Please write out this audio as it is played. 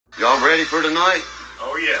Y'all ready for tonight?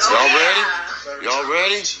 Oh, yeah. Y'all ready? Y'all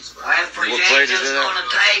ready? West Virginia's gonna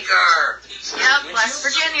take her. Yep, West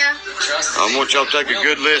Virginia. I want y'all to take a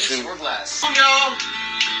good listen.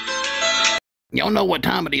 Y'all know what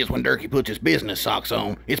time it is when Derkie puts his business socks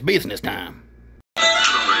on. It's business time.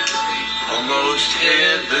 Almost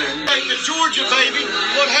heaven. Hey, the Georgia, baby.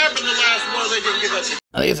 What happened the last one? They didn't give us.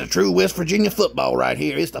 Now, it's a true West Virginia football right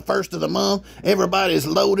here. It's the first of the month. Everybody's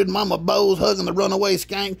loaded. Mama Bo's hugging the runaway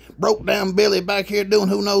skank. Broke down Billy back here doing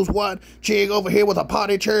who knows what. Chig over here with a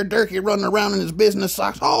potty chair. Derkie running around in his business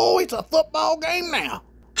socks. Oh, it's a football game now.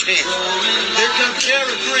 Here comes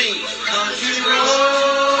Jerry Green. Country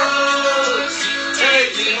roads,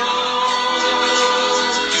 take me home.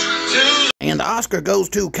 And the Oscar goes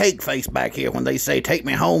to Cake Face back here when they say, take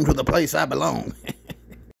me home to the place I belong.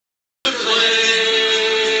 Fuck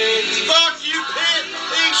you, pit.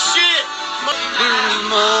 Eat shit.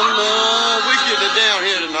 Mama, we getting it down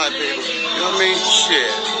here tonight, people. You know what I mean?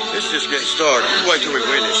 Shit. This is just getting started. You wait till we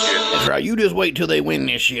win this shit. That's right. You just wait till they win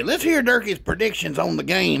this shit. Let's hear Derkie's predictions on the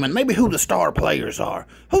game and maybe who the star players are.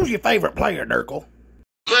 Who's your favorite player, Derkle?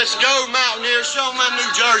 Let's go, Mountaineer. Show them them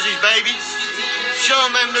new jerseys, baby. Show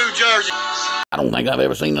them them new jerseys. I don't think I've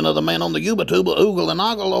ever seen another man on the Yuba-Tuba oogle and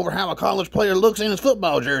ogle over how a college player looks in his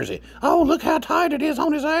football jersey. Oh, look how tight it is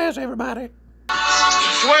on his ass, everybody.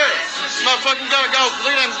 Swear it. This motherfucking gotta go.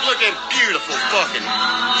 Look at him looking beautiful fucking.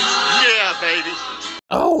 Yeah, baby.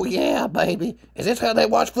 Oh, yeah, baby. Is this how they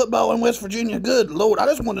watch football in West Virginia? Good Lord, I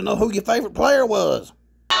just want to know who your favorite player was.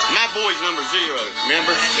 My boy's number 0,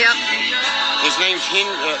 remember? Yep. His name's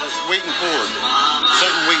Wheaton Ford.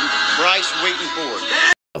 Something Wheaton. Bryce Wheaton Ford.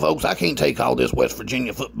 Folks, I can't take all this West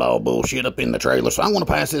Virginia football bullshit up in the trailer, so I'm going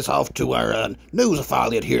to pass this off to our news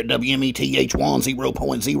affiliate here at WMETH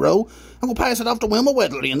 10.0. I'm going to pass it off to Wilma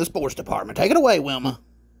Weatherly in the sports department. Take it away, Wilma.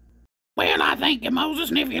 Well, I thank you, Moses,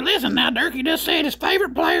 and if you listen now, Derkie just said his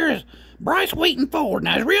favorite player is Bryce Wheaton Ford.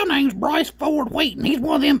 Now, his real name's Bryce Ford Wheaton. He's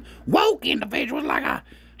one of them woke individuals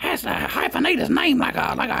has to hyphenate his name like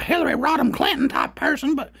a Hillary Rodham Clinton type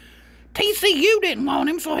person, but TCU didn't want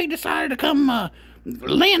him, so he decided to come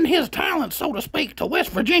lend his talent, so to speak, to West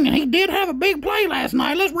Virginia. He did have a big play last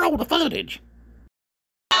night. Let's roll the footage.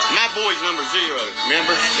 My boy's number 0,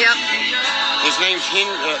 remember? Yep. His name's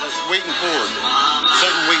Wheaton Ford.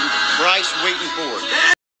 Something Wheaton. Bryce Wheaton Ford.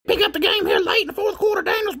 Pick up the game here late in the fourth quarter.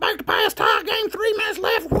 Daniels back to pass. Tie game. 3 minutes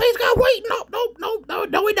left. He's got Wheaton.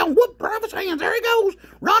 No, he don't. Whoop, out of his hands. There he goes.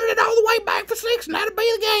 Running it all the way back for 6, and that'll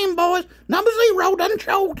be the game, boys. Number 0 doesn't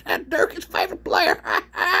show. That's Derkie's favorite player.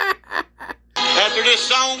 After this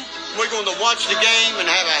song, we're going to watch the game and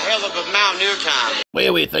have a hell of a Mountaineer time.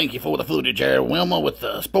 Well, we thank you for the footage there, Wilma, with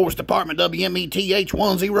the sports department WMETH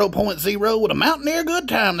 10.0. With a Mountaineer good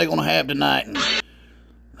time they're going to have tonight. And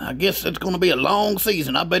I guess it's going to be a long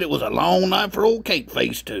season. I bet it was a long night for old Cake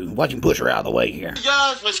Face, too. Watch him push her out of the way here.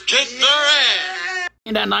 Guys, let's kick their ass.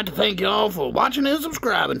 And I'd like to thank you all for watching and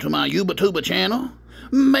subscribing to my Yuba-Tuba channel.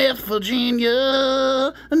 West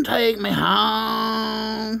Virginia, and take me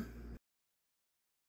home.